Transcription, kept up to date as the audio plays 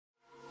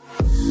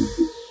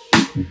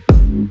I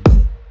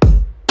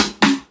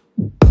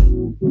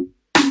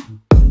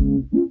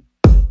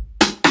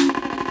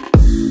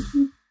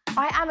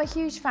am a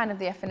huge fan of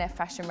the F&F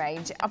fashion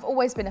range. I've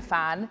always been a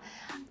fan.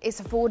 It's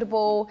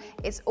affordable,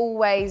 it's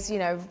always, you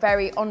know,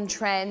 very on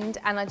trend,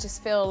 and I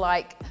just feel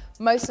like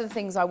most of the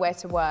things I wear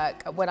to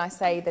work, when I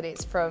say that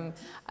it's from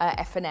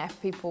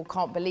F&F, people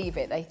can't believe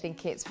it. They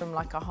think it's from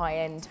like a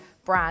high-end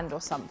brand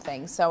or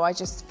something. So I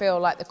just feel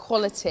like the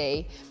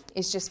quality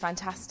is just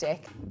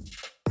fantastic.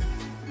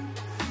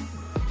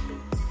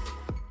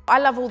 I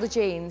love all the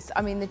jeans.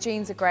 I mean, the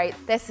jeans are great.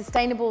 They're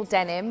sustainable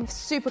denim,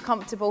 super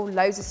comfortable,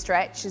 loads of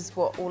stretch is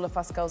what all of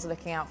us girls are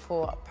looking out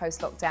for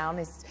post-lockdown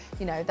is,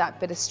 you know,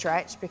 that bit of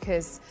stretch,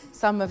 because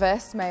some of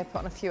us may have put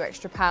on a few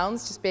extra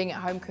pounds just being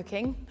at home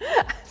cooking.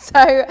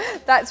 So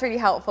that's really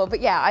helpful. But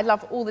yeah, I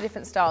love all the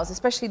different styles,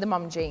 especially the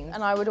mum jeans.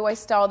 And I would always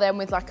style them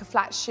with like a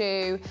flat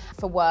shoe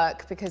for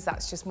work because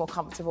that's just more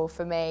comfortable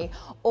for me.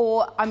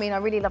 Or, I mean, I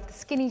really love the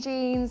skinny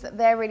jeans.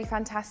 They're really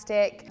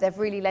fantastic. They're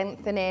really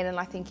lengthening, and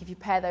I think if you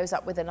pair those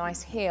up with a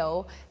nice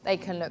heel, they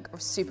can look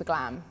super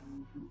glam.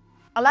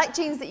 I like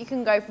jeans that you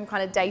can go from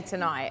kind of day to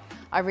night.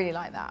 I really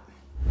like that.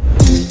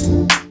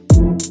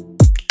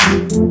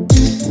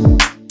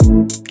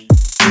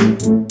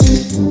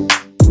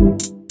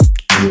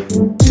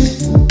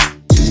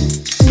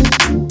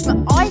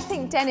 I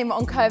think denim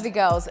on curvy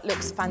girls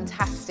looks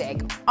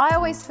fantastic. I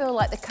always feel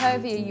like the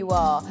curvier you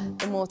are,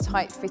 the more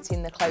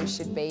tight-fitting the clothes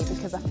should be,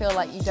 because I feel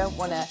like you don't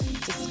want to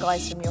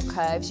disguise from your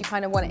curves. You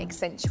kind of want to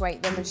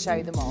accentuate them and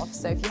show them off.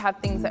 So if you have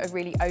things that are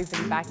really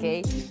overly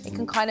baggy, it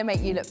can kind of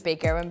make you look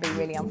bigger and be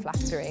really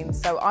unflattering.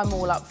 So I'm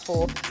all up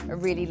for a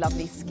really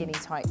lovely skinny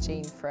tight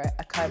jean for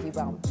a curvy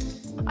bum.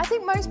 I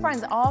think most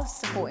brands are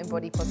supporting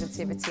body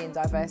positivity and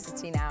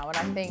diversity now, and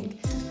I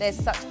think there's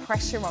such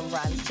pressure on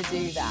brands to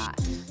do that.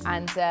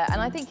 And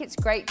I think it's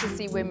great to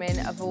see women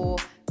of all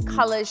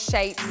colours,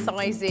 shapes,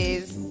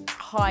 sizes,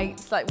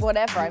 heights, like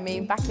whatever. I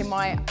mean, back in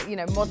my, you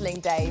know, modelling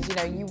days, you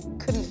know, you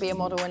couldn't be a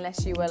model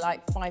unless you were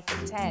like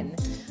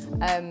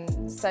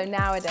 5'10". So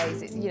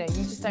nowadays, you know,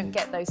 you just don't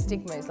get those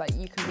stigmas. Like,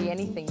 you can be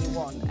anything you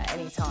want at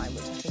any time,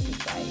 which I think is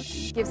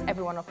great. It gives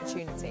everyone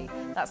opportunity.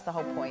 That's the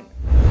whole point.